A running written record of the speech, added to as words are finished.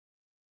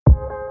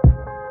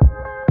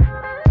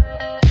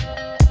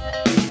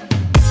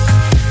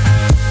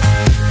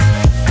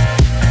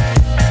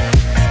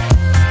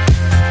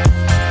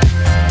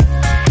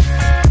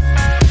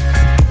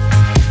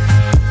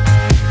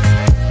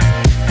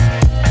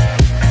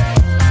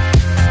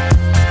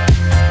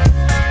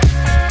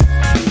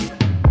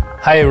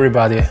Hi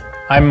everybody,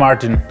 I'm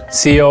Martin,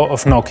 CEO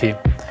of Noki.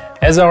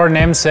 As our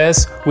name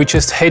says, we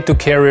just hate to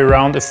carry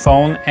around a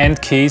phone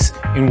and keys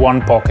in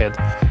one pocket.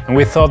 And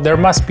we thought there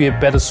must be a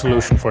better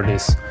solution for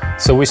this.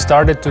 So we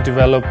started to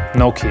develop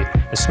Noki,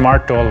 a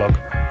smart door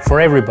lock, for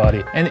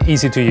everybody and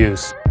easy to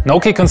use.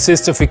 Noki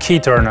consists of a key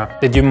turner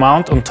that you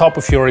mount on top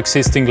of your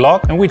existing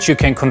lock and which you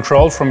can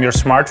control from your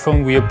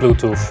smartphone via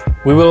Bluetooth.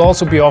 We will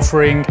also be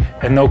offering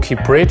a Noki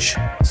bridge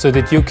so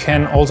that you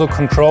can also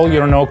control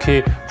your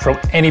Noki from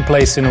any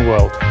place in the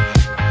world.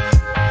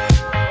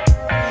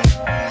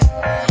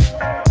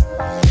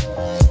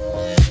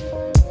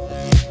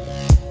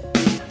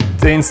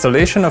 The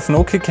installation of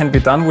Noki can be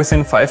done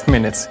within 5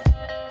 minutes.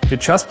 You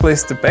just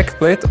place the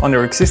backplate on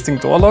your existing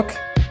door lock,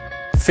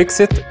 fix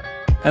it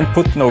and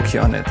put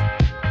Noki on it.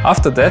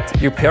 After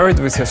that, you pair it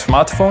with your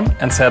smartphone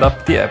and set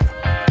up the app.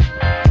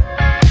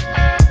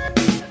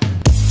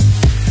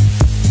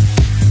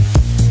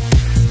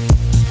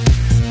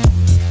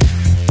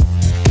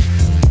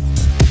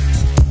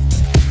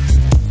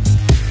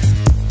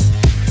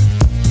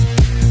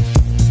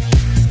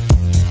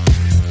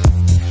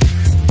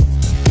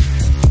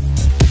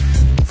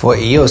 For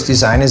EOS,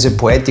 design is a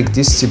poetic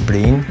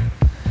discipline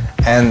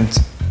and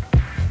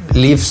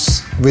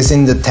lives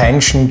within the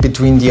tension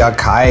between the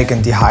archaic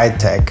and the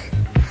high-tech.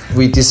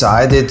 We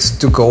decided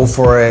to go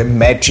for a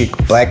magic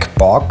black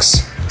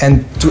box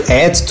and to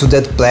add to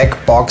that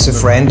black box a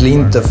friendly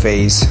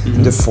interface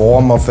in the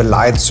form of a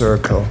light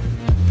circle.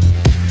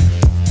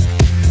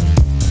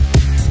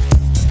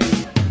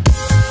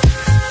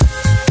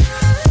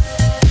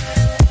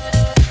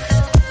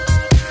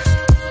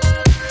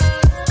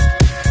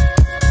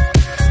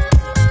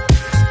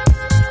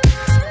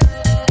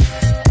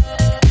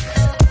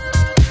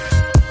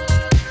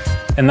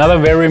 Another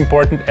very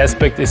important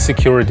aspect is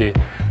security.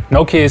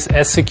 Noki is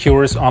as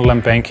secure as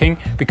online banking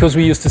because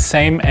we use the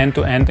same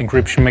end-to-end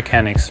encryption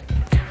mechanics.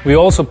 We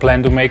also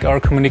plan to make our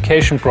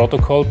communication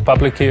protocol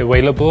publicly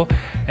available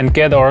and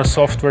get our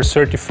software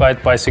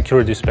certified by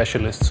security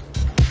specialists.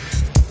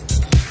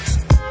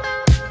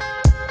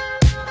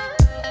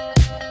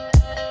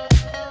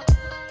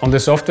 On the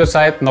software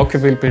side,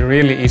 Noki will be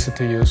really easy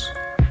to use.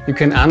 You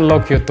can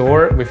unlock your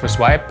door with a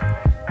swipe,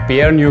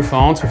 pair new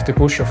phones with the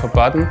push of a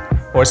button,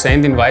 or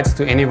send invites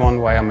to anyone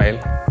via mail.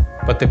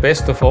 But the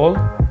best of all,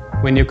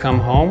 when you come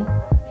home,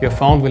 your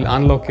phone will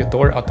unlock your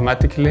door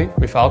automatically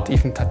without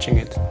even touching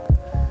it.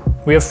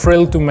 We are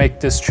thrilled to make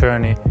this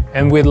journey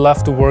and we'd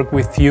love to work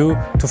with you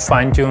to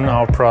fine-tune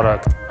our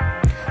product.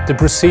 The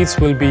proceeds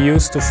will be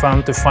used to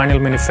fund the final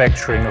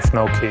manufacturing of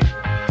Noki.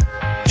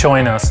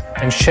 Join us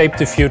and shape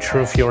the future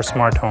of your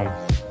smart home.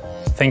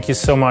 Thank you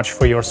so much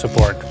for your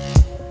support.